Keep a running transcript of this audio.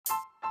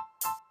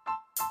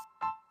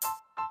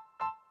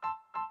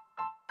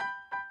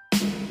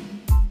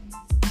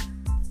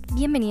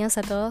Bienvenidos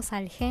a todos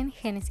al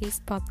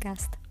Génesis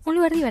Podcast, un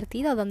lugar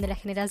divertido donde la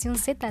generación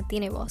Z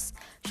tiene voz.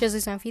 Yo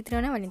soy su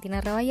anfitriona,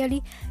 Valentina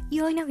Ravaioli, y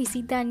hoy nos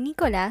visita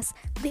Nicolás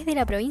desde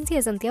la provincia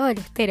de Santiago del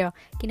Estero,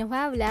 que nos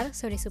va a hablar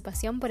sobre su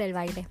pasión por el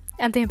baile.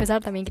 Antes de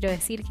empezar también quiero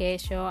decir que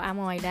yo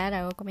amo bailar,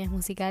 hago comidas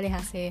musicales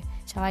hace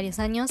ya varios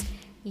años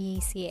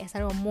y sí, es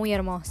algo muy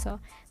hermoso.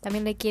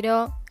 También le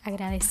quiero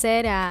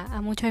agradecer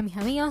a muchos de mis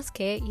amigos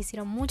que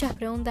hicieron muchas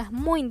preguntas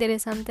muy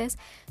interesantes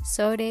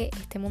sobre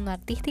este mundo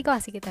artístico,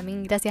 así que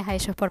también gracias a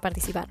ellos por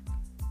participar.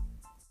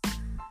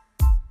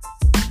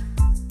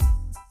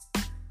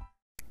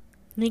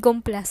 Nico,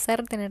 un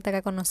placer tenerte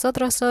acá con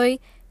nosotros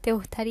hoy. ¿Te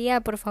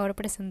gustaría, por favor,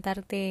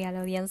 presentarte a la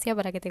audiencia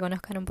para que te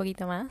conozcan un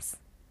poquito más?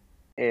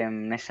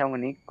 Me llamo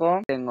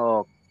Nico,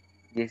 tengo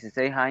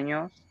 16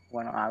 años,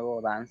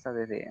 hago danza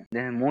desde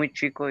muy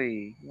chico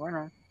y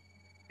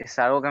es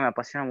algo que me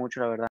apasiona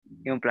mucho, la verdad.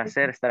 Y un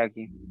placer estar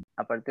aquí.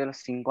 A partir de los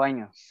 5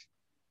 años,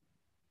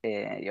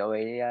 yo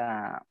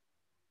veía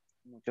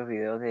muchos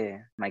videos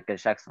de Michael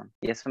Jackson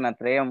y eso me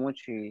atraía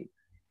mucho y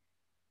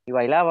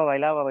bailaba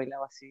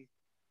así.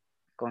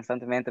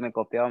 Constantemente me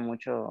copiaba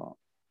mucho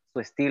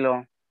su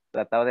estilo,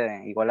 trataba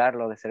de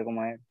igualarlo, de ser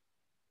como él,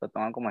 lo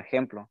tomaba como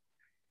ejemplo.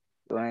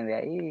 Y bueno, de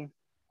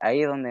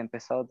ahí es donde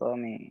empezó todo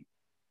el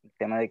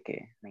tema de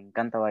que me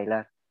encanta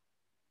bailar.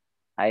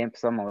 Ahí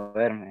empezó a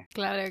moverme.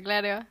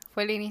 Claro,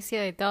 fue el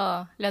inicio de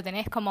todo. ¿Lo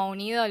tenés como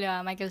un ídolo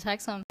a Michael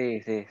Jackson?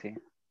 Sí,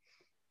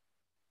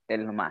 es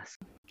lo más.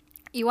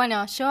 Y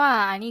bueno, yo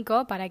a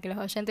Nico, para que los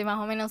oyentes más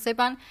o menos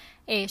sepan,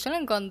 yo lo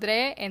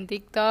encontré en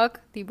TikTok,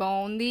 tipo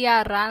un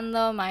día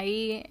random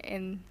ahí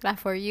en la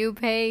For You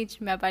page,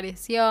 me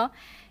apareció.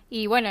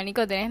 Y bueno,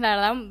 Nico, tenés la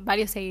verdad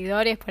varios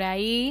seguidores por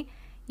ahí,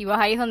 y vos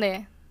ahí es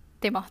donde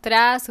te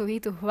mostrás, subís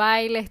tus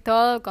bailes,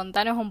 todo.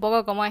 Contanos un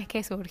poco cómo es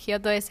que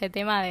surgió todo ese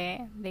tema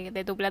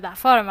de tu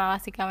plataforma,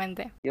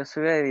 básicamente. Yo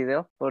subía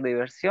videos por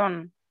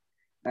diversión,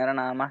 no era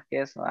nada más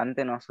que eso.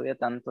 Antes no subía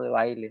tanto de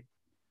baile,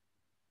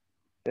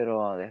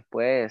 pero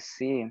después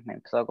sí, me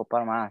empezó a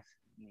copar más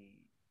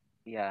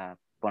y a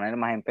poner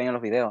más empeño en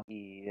los videos.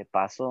 Y de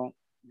paso,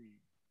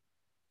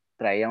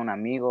 traía a un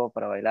amigo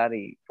para bailar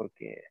y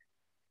porque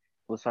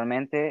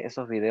usualmente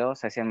esos videos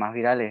se hacían más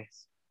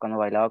virales cuando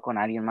bailaba con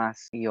alguien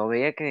más. Y yo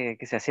veía que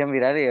se hacían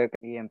virales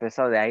y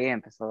empezó de ahí,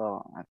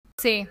 empezó a...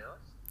 Sí,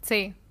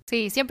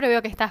 siempre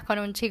veo que estás con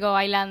un chico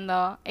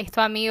bailando. ¿Es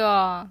tu amigo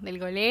del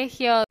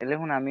colegio? Él es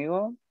un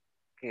amigo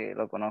que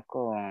lo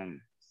conozco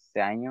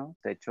hace años,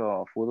 de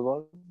hecho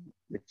fútbol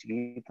de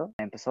chiquito,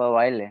 empezó a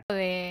baile.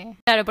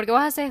 Claro, porque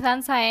vos haces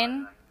danza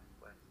en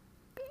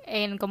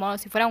como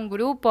si fuera un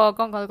grupo.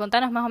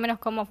 Contanos más o menos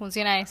cómo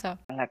funciona eso.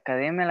 En la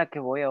academia en la que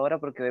voy ahora,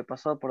 porque he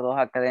pasado por dos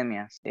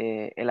academias,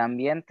 el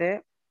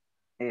ambiente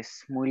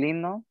es muy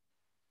lindo,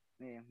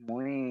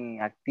 muy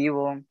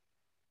activo.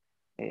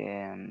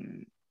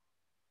 eh,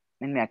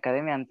 en mi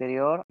academia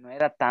anterior no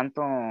era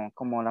tanto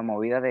como la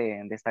movida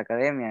de esta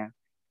academia,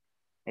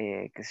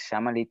 que se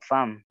llama Lead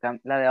Fam.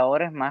 La de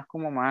ahora es más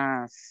como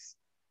más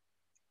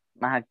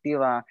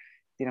activa,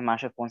 tiene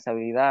más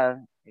responsabilidad,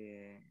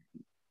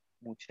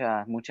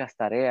 muchas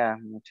tareas,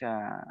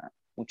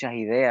 muchas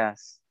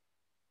ideas,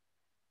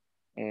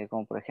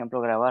 como por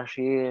ejemplo grabar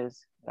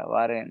reels,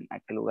 grabar en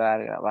aquel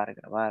lugar,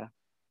 grabar,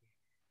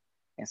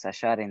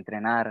 ensayar,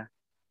 entrenar,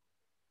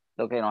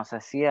 lo que nos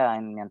hacía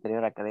en mi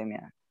anterior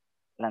academia.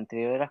 La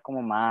anterior era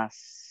como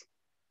más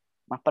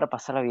para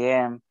pasarla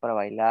bien, para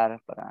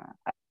bailar, para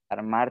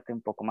armarte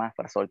un poco más,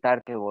 para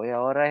soltarte. Voy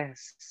ahora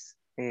es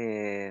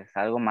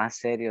algo más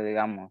serio,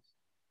 digamos,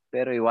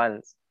 pero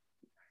igual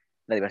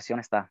la diversión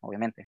está,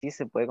 obviamente. Sí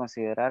se puede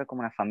considerar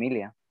como una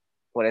familia,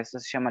 por eso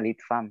se llama Lead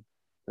Fam,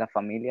 la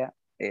familia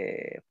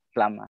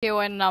Flama. Qué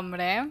buen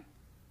nombre, ¿eh?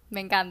 Me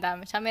encanta,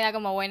 ya me da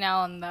como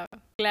buena onda.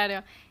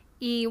 Claro.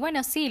 Y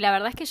bueno, sí, la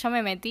verdad es que yo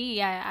me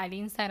metí al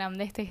Instagram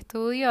de este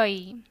estudio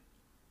y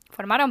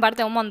formaron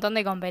parte de un montón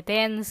de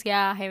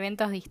competencias,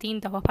 eventos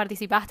distintos. ¿Vos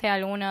participaste de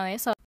alguno de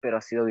esos? Pero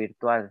ha sido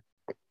virtual.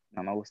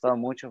 No me ha gustado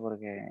mucho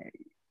porque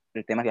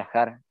el tema es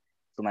viajar,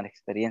 sumar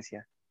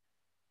experiencia,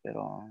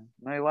 pero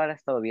no, igual ha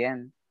estado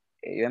bien.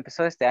 Yo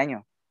empecé este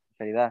año, en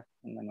realidad,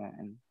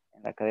 en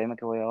la academia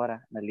que voy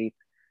ahora, en la LEAD.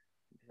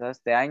 Empezó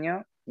este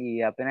año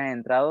y apenas he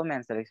entrado me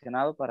han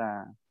seleccionado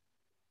para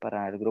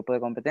el grupo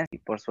de competencia y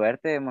por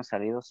suerte hemos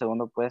salido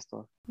segundo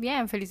puesto.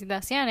 Bien,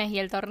 felicitaciones. ¿Y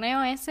el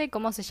torneo ese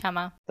cómo se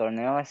llama? El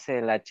torneo es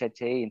el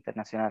HHI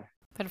internacional.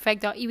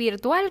 Perfecto. ¿Y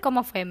virtual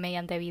cómo fue?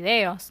 Mediante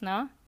videos,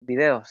 ¿no?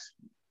 Videos,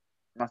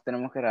 nos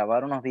tenemos que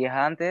grabar unos días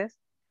antes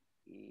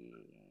y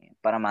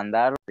para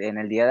mandar en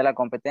el día de la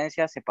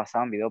competencia se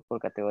pasaban videos por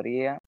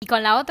categoría. ¿Y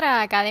con la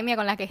otra academia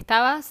con la que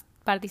estabas,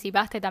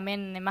 participaste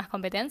también en más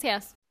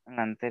competencias? En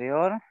la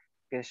anterior,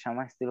 que se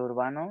llama estilo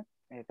urbano,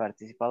 he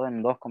participado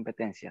en dos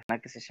competencias. Una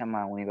que se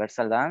llama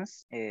Universal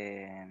Dance,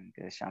 que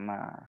se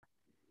llama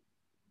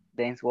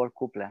Dance World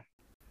Cupla.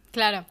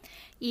 Claro.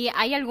 ¿Y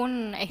hay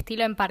algún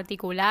estilo en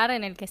particular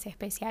en el que se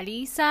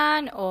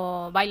especializan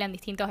o bailan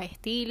distintos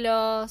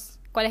estilos?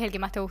 ¿Cuál es el que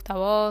más te gusta a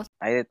vos?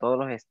 Hay de todos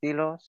los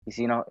estilos y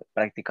sí,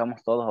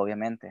 practicamos todos,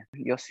 obviamente.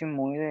 Yo soy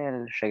muy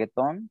del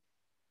reggaetón,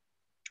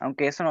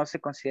 Aunque eso no se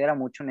considera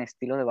mucho un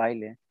estilo de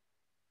baile,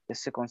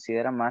 eso se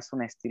considera más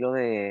un estilo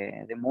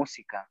de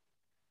música,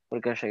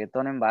 porque el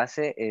reggaetón en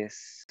base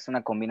es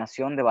una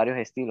combinación de varios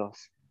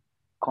estilos.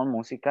 Con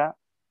música,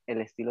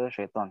 el estilo de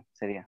reggaetón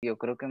sería. Yo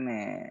creo que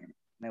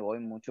me voy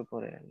mucho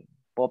por el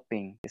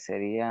popping, que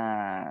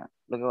sería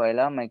lo que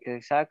bailaba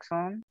Michael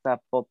Jackson, o sea,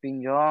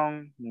 popping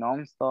Young,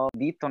 Non-Stop,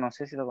 Dito, no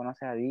sé si lo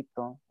conoces a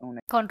Dito.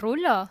 ¿Con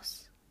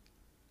rulos?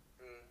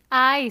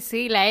 Ay,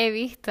 sí, la he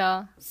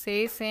visto.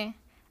 Sí, sí.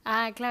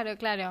 Ah, claro,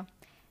 claro.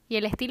 ¿Y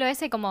el estilo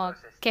ese como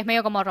que es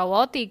medio como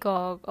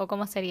robótico o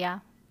cómo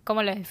sería?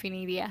 ¿Cómo lo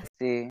definirías?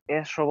 Sí,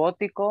 es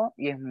robótico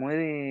y es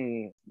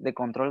muy de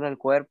control del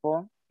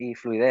cuerpo y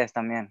fluidez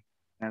también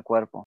en el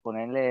cuerpo.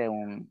 Ponerle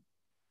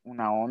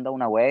una onda,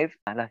 una wave,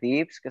 a las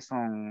dips que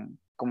son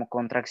como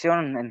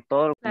contracción en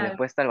todo. Y Claro.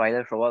 después está el baile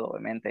del robot,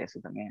 obviamente,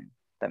 eso también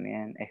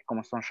es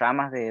como son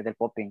ramas del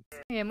popping.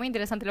 Muy bien, muy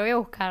interesante, lo voy a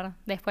buscar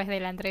después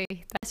de la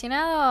entrevista.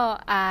 Relacionado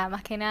a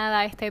más que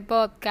nada este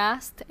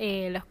podcast,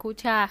 lo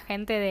escucha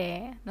gente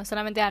de no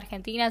solamente de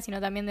Argentina, sino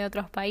también de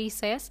otros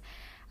países.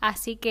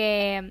 Así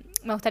que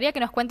me gustaría que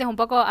nos cuentes un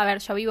poco, a ver,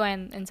 yo vivo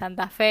en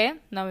Santa Fe,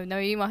 no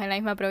vivimos en la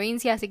misma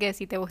provincia, así que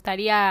si te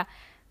gustaría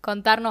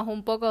contarnos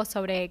un poco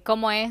sobre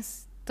cómo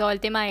es todo el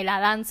tema de la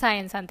danza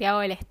en Santiago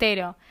del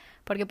Estero.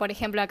 Porque, por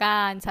ejemplo,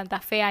 acá en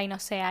Santa Fe hay, no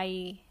sé,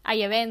 hay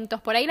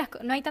eventos, por ahí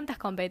no hay tantas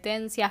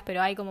competencias,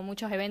 pero hay como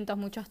muchos eventos,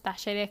 muchos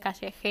talleres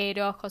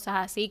callejeros, cosas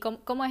así.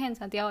 ¿Cómo es en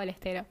Santiago del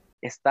Estero?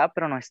 Está,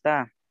 pero no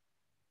está.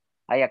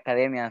 Hay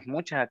academias,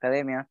 muchas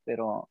academias,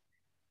 pero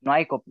no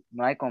hay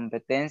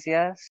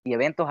competencias y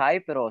eventos hay,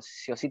 pero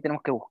sí o sí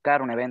tenemos que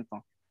buscar un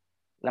evento.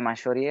 La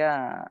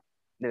mayoría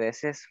de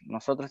veces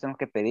nosotros tenemos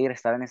que pedir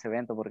estar en ese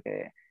evento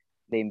porque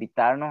de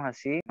invitarnos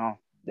así, no.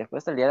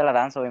 Después del Día de la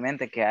Danza,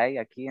 obviamente, que hay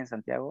aquí en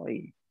Santiago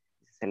y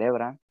se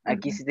celebra.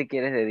 Aquí si te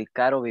quieres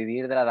dedicar o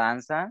vivir de la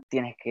danza,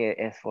 tienes que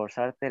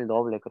esforzarte el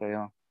doble, creo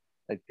yo,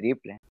 el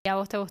triple. ¿Y a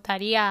vos te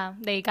gustaría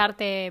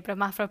dedicarte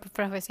más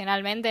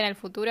profesionalmente en el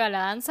futuro a la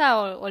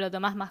danza o lo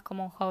tomás más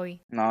como un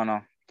hobby? No,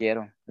 no,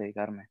 quiero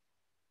dedicarme.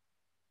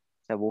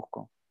 O sea,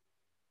 busco,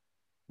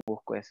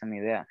 esa es mi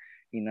idea.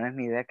 Y no es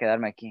mi idea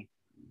quedarme aquí.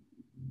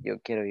 Yo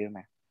quiero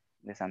irme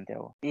de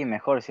Santiago. Y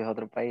mejor si es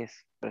otro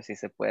país, pero si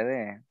se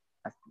puede,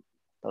 hasta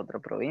otra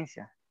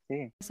provincia.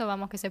 Sí. Eso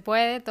vamos que se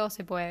puede, todo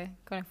se puede,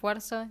 con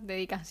esfuerzo,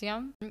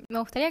 dedicación. Me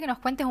gustaría que nos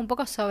cuentes un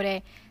poco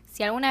sobre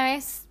si alguna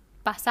vez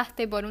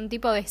pasaste por un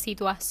tipo de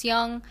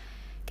situación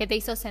que te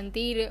hizo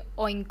sentir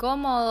o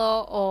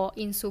incómodo o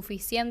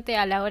insuficiente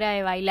a la hora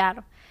de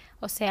bailar.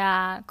 O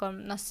sea,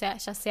 no sé,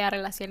 ya sea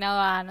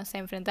relacionado a, no sé,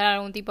 enfrentar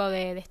algún tipo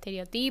de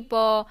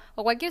estereotipo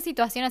o cualquier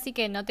situación así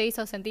que no te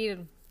hizo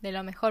sentir de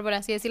lo mejor, por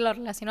así decirlo,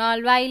 relacionado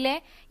al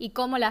baile y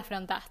cómo la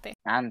afrontaste.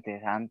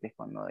 Antes,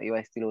 cuando iba a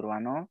estilo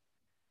urbano,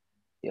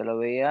 yo lo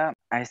veía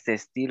a este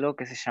estilo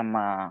que se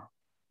llama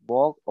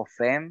Vogue o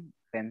Femme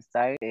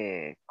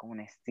Style, como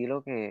un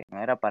estilo que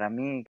no era para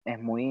mí,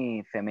 es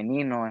muy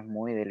femenino, es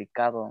muy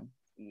delicado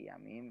y a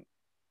mí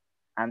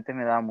antes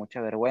me daba mucha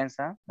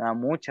vergüenza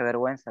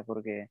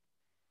porque,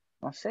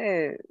 no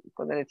sé,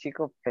 cuando era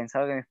chico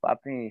pensaba que mis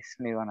papis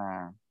me iban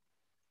a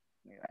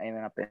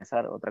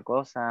pensar otra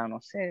cosa,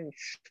 no sé,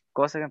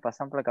 cosas que me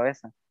pasan por la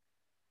cabeza,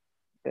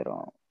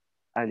 pero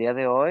al día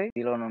de hoy,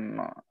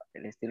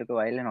 el estilo que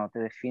baile no te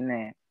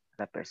define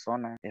la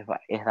persona,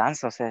 es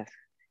danza, o sea,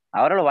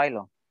 ahora lo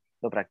bailo,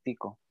 lo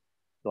practico,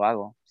 lo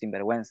hago sin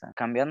vergüenza,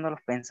 cambiando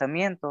los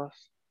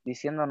pensamientos,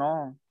 diciendo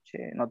no,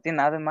 che, no tiene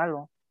nada de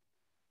malo,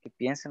 que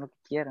piensen lo que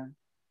quieran.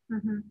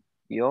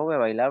 Yo voy a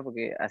bailar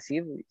porque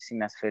así, si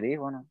me hace feliz,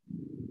 bueno,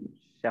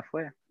 ya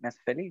fue, me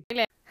hace feliz.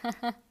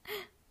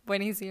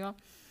 Buenísimo.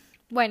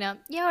 Bueno,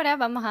 y ahora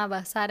vamos a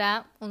pasar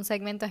a un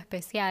segmento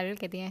especial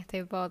que tiene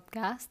este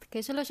podcast,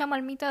 que yo lo llamo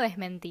el mito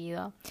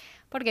desmentido.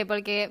 ¿Por qué?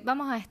 Porque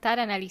vamos a estar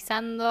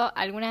analizando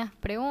algunas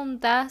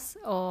preguntas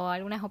o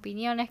algunas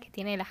opiniones que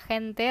tiene la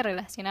gente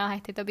relacionadas a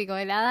este tópico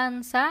de la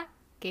danza,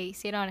 que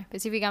hicieron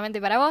específicamente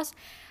para vos.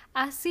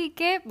 Así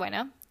que,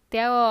 bueno,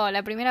 te hago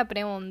la primera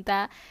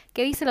pregunta,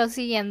 que dice lo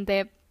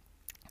siguiente.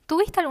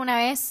 ¿Tuviste alguna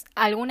vez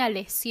alguna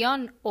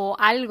lesión o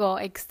algo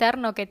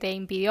externo que te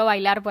impidió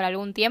bailar por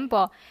algún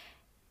tiempo?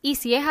 Y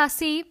si es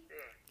así,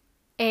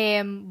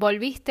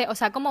 volviste, o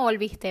sea, ¿cómo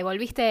volviste?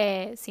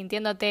 ¿Volviste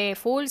sintiéndote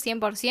full,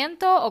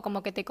 100% o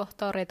como que te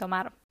costó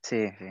retomar?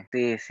 Sí,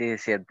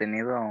 he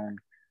tenido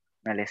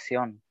una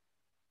lesión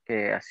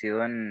que ha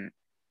sido en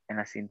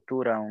la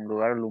cintura, un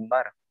lugar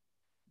lumbar,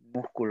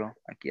 músculo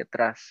aquí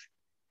atrás.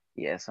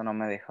 Y eso no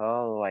me ha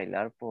dejado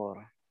bailar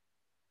por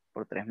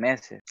 3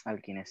 meses.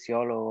 Al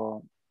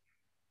kinesiólogo,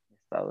 he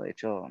estado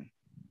hecho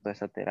toda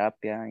esa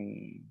terapia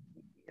y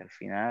al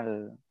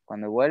final,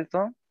 cuando he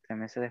vuelto, 3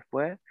 meses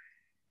después,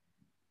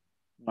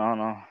 no,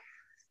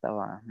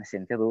 me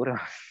sentía duro.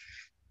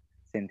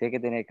 Sentía que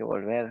tenía que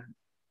volver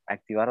a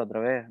activar otra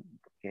vez,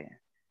 porque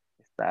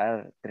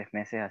estar 3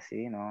 meses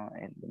así no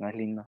es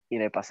lindo. Y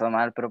le he pasado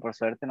mal, pero por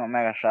suerte no me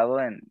ha agarrado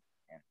en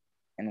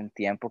un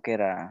tiempo que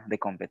era de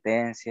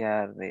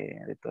competencia,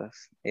 de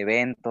todos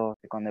eventos.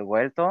 Y cuando he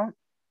vuelto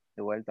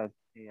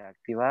a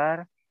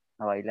activar,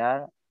 a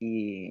bailar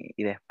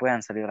y después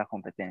han salido las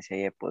competencias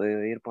y he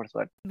podido ir por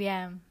suerte.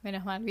 Bien,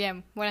 menos mal,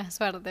 bien. Buena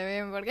suerte,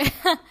 bien, porque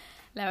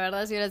la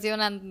verdad si hubiera sido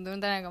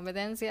una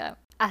competencia.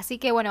 Así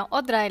que bueno,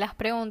 otra de las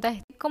preguntas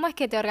es, ¿cómo es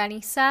que te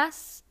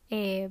organizás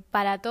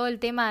para todo el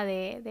tema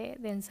de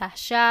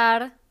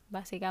ensayar,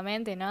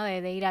 básicamente, ¿no?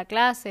 De ir a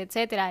clase,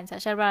 etcétera,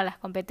 ensayar para las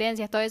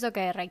competencias, todo eso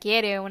que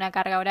requiere una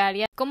carga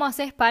horaria. ¿Cómo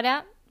haces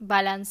para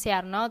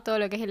balancear, ¿no? Todo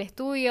lo que es el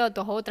estudio,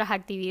 tus otras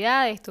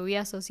actividades, tu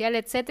vida social,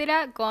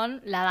 etcétera,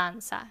 con la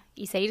danza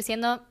y seguir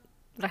siendo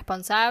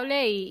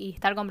responsable y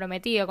estar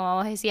comprometido, como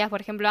vos decías, por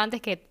ejemplo,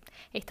 antes que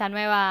esta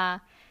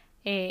nueva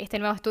este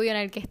nuevo estudio en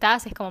el que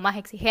estás es como más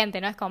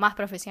exigente, ¿no? Es como más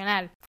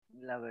profesional.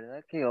 La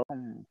verdad que yo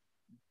un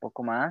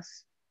poco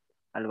más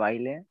al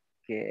baile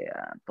que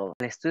a todo.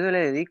 Al estudio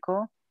le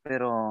dedico,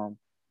 pero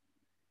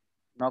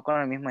no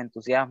con el mismo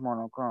entusiasmo,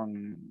 no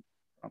con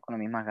las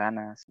mismas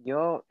ganas.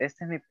 Yo,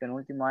 este es mi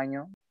penúltimo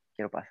año,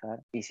 quiero pasar,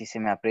 y si se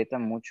me aprieta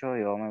mucho,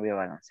 yo me voy a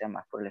balancear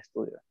más por el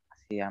estudio,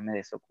 así ya me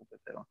desocupe,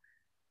 pero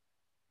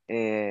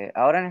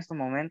ahora en estos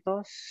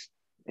momentos,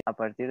 a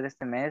partir de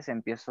este mes,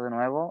 empiezo de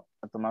nuevo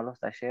a tomar los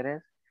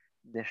talleres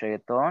de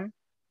reggaetón,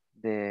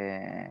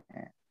 de,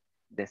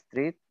 de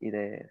street y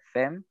de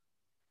fem,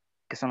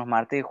 que son los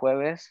martes y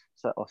jueves,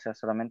 o sea,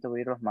 solamente voy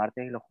a ir los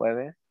martes y los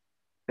jueves,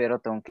 pero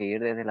tengo que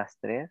ir desde las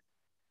 3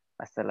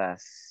 hasta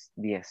las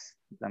 10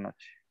 de la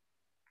noche.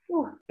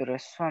 Pero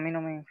eso a mí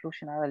no me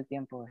influye nada el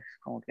tiempo, es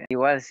como que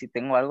igual si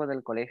tengo algo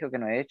del colegio que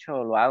no he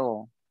hecho, lo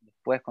hago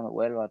después cuando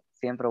vuelva,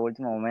 siempre a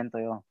último momento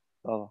yo,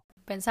 todo.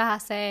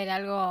 ¿Pensás hacer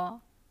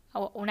algo,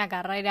 una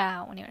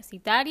carrera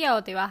universitaria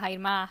o te vas a ir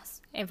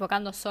más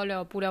enfocando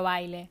solo puro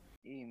baile?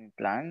 Y mi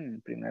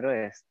plan primero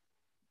es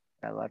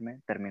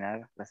graduarme,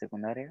 terminar la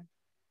secundaria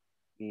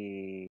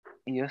y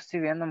yo estoy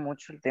viendo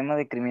mucho el tema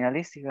de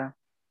criminalística,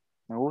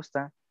 me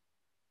gusta,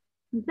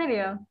 ¿En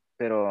serio?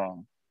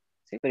 pero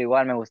sí, pero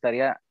igual me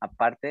gustaría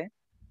aparte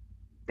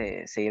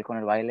de seguir con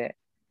el baile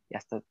y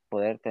hasta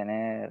poder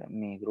tener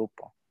mi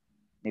grupo,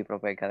 mi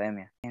propia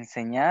academia.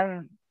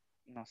 Enseñar,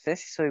 no sé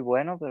si soy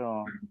bueno,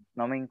 pero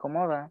no me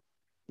incomoda.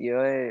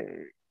 Yo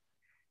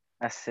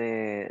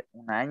hace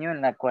un año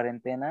en la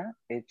cuarentena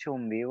he hecho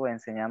un vivo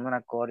enseñando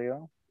un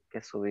coreo que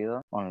he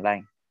subido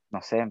online.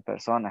 No sé, en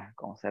persona,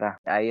 cómo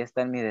será. Ahí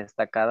están mis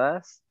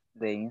destacadas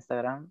de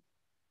Instagram.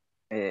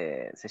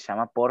 Se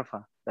llama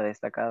Porfa, la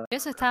destacada.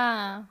 Eso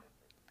está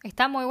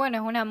muy bueno,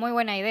 es una muy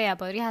buena idea.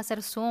 Podrías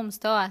hacer Zooms,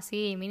 todo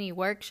así, mini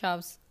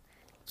workshops,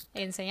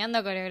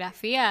 enseñando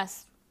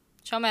coreografías.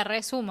 Yo me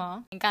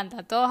resumo. Me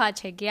encanta. Todos a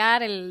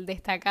chequear el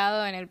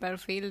destacado en el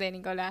perfil de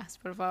Nicolás,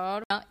 por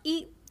favor.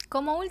 Y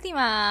como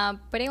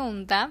última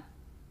pregunta,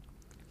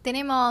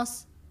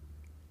 tenemos,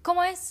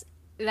 ¿cómo es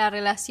la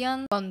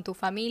relación con tu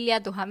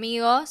familia, tus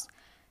amigos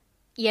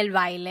y el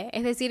baile?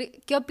 Es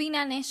decir, ¿qué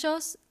opinan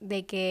ellos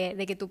de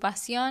que tu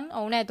pasión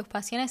o una de tus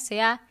pasiones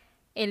sea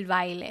el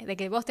baile? De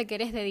que vos te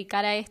querés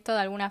dedicar a esto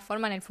de alguna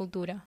forma en el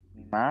futuro.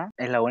 Mi mamá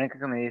es la única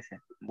que me dice,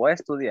 voy a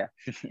estudiar.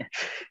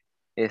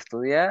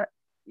 Estudia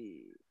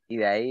y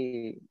de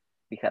ahí,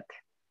 fíjate,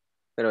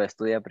 pero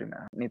estudia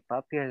primero. Mi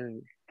papi es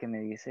el que me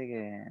dice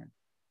que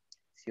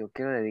si yo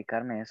quiero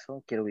dedicarme a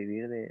eso, quiero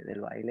vivir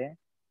del baile,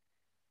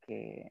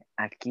 que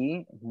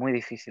aquí es muy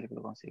difícil que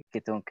lo consiga,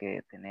 que tengo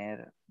que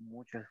tener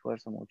mucho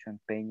esfuerzo, mucho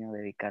empeño,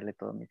 dedicarle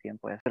todo mi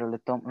tiempo a eso. Pero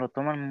lo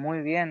toman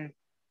muy bien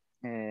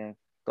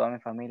toda mi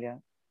familia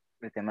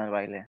el tema del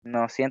baile.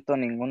 No siento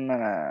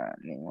ninguna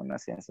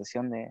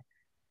sensación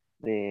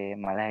de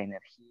mala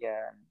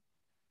energía,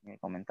 ni de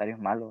comentarios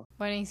malos.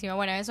 Buenísimo,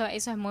 bueno, eso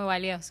es muy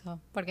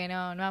valioso, porque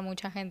no a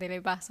mucha gente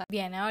le pasa.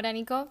 Bien, ahora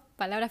Nico,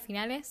 palabras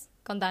finales,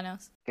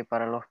 contanos. Que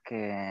para los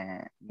que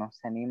no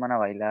se animan a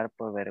bailar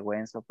por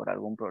vergüenza o por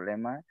algún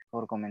problema,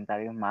 por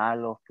comentarios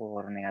malos,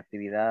 por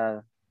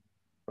negatividad,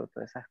 por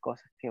todas esas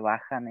cosas que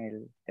bajan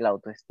el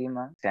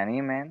autoestima, se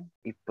animen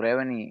y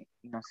prueben y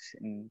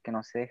que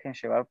no se dejen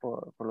llevar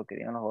por lo que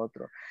digan los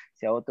otros.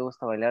 Si a vos te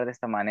gusta bailar de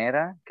esta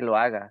manera, que lo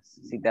hagas.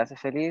 Si te hace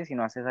feliz y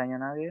no haces daño a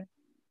nadie,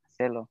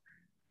 hacelo.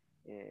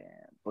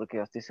 Porque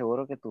yo estoy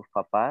seguro que tus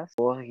papás,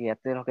 vos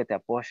guíate de los que te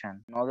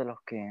apoyan, no de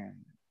los que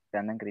te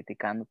andan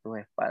criticando tus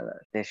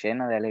espaldas. Te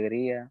llena de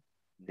alegría,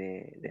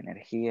 de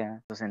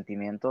energía. Tus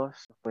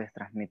sentimientos los puedes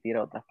transmitir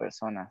a otras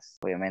personas,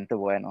 obviamente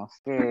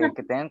buenos. Que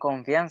tengan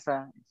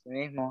confianza en sí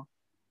mismos.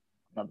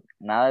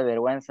 Nada de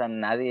vergüenza,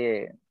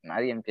 nadie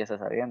empieza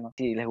sabiendo.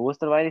 Si les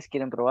gusta el baile y si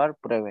quieren probar,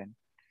 prueben.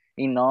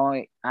 Y no,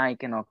 y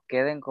que no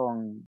queden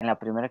con, en la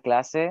primera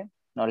clase,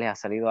 no les ha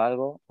salido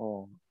algo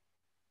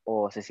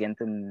o se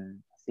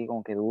sienten así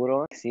como que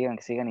duros, que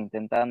sigan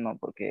intentando,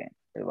 porque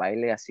el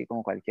baile, así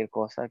como cualquier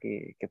cosa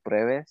que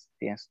pruebes,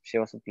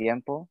 lleva su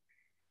tiempo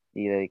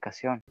y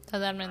dedicación.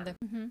 Totalmente.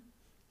 Ujú.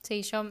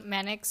 Sí, yo me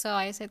anexo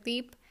a ese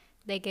tip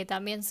de que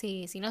también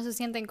si no se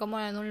sienten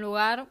cómodos en un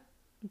lugar,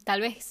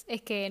 tal vez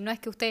es que no es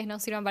que ustedes no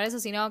sirvan para eso,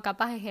 sino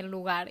capaz es el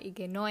lugar y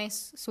que no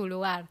es su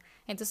lugar.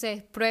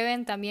 Entonces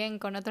prueben también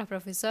con otros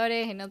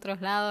profesores, en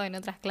otros lados, en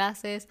otras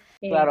clases.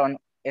 Claro,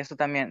 eso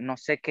también, no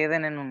se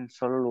queden en un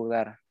solo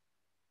lugar,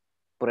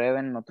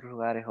 prueben en otros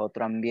lugares,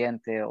 otro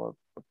ambiente,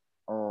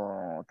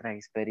 o otras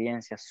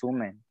experiencias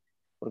sumen,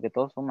 porque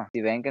todo suma.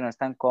 Si ven que no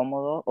están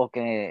cómodos o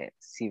que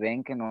si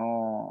ven que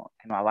no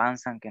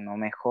avanzan, que no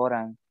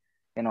mejoran,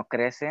 que no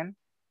crecen,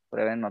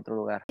 prueben en otro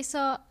lugar.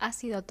 Eso ha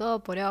sido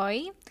todo por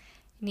hoy.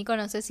 Nico,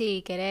 no sé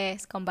si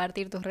querés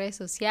compartir tus redes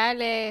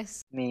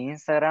sociales. Mi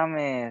Instagram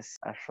es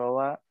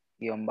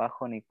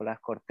 @Nicolás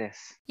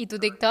Cortés. ¿Y tu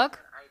TikTok?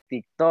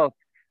 TikTok,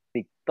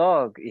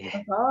 TikTok y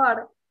Por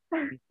favor.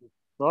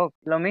 TikTok,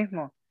 lo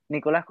mismo,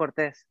 Nicolás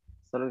Cortés,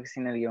 solo que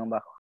sin el guión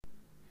bajo.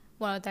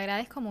 Bueno, te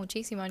agradezco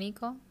muchísimo,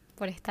 Nico,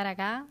 por estar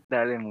acá.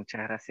 Dale,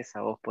 muchas gracias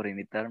a vos por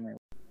invitarme.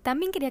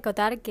 También quería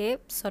acotar que,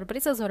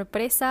 sorpresa,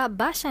 sorpresa,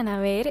 vayan a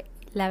ver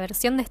la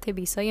versión de este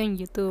episodio en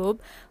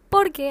YouTube,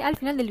 porque al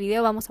final del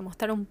video vamos a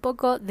mostrar un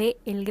poco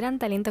del gran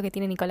talento que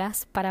tiene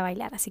Nicolás para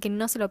bailar. Así que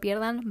no se lo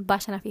pierdan,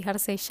 vayan a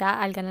fijarse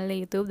ya al canal de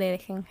YouTube de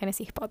Dejen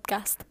Génesis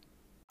Podcast.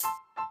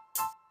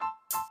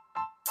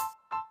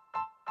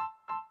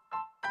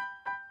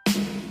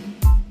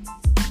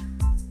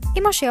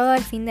 Hemos llegado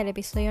al fin del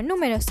episodio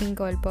número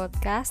 5 del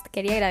podcast.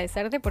 Quería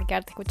agradecerte por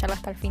quedarte a escucharlo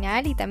hasta el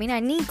final y también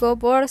a Nico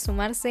por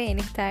sumarse en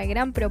esta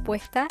gran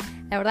propuesta.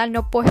 La verdad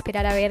no puedo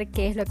esperar a ver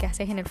qué es lo que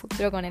haces en el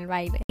futuro con el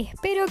baile.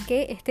 Espero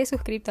que estés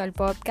suscrito al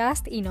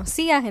podcast y nos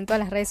sigas en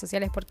todas las redes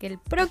sociales porque el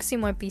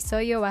próximo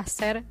episodio va a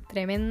ser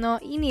tremendo,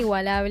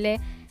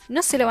 inigualable.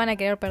 No se lo van a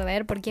querer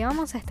perder porque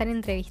vamos a estar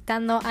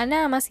entrevistando a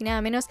nada más y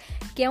nada menos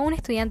que a un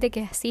estudiante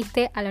que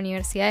asiste a la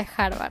Universidad de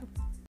Harvard.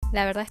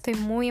 La verdad estoy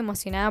muy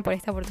emocionada por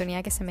esta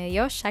oportunidad que se me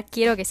dio. Ya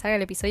quiero que salga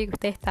el episodio y que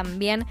ustedes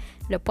también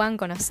lo puedan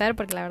conocer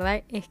porque la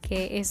verdad es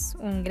que es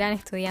un gran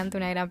estudiante,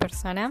 una gran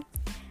persona.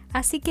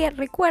 Así que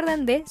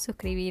recuerden de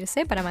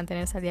suscribirse para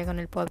mantenerse al día con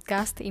el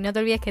podcast. Y no te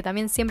olvides que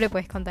también siempre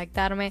puedes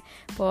contactarme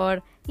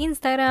por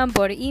Instagram,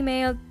 por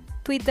email,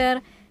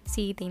 Twitter.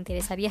 Si te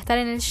interesaría estar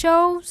en el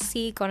show,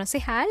 si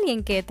conoces a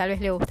alguien que tal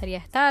vez le gustaría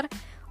estar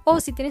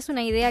o si tienes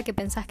una idea que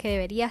pensás que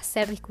debería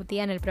ser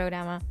discutida en el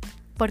programa.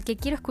 Porque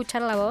quiero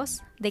escuchar la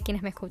voz de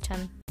quienes me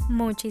escuchan.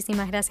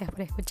 Muchísimas gracias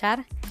por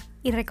escuchar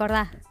y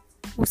recordá,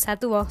 usa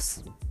tu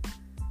voz.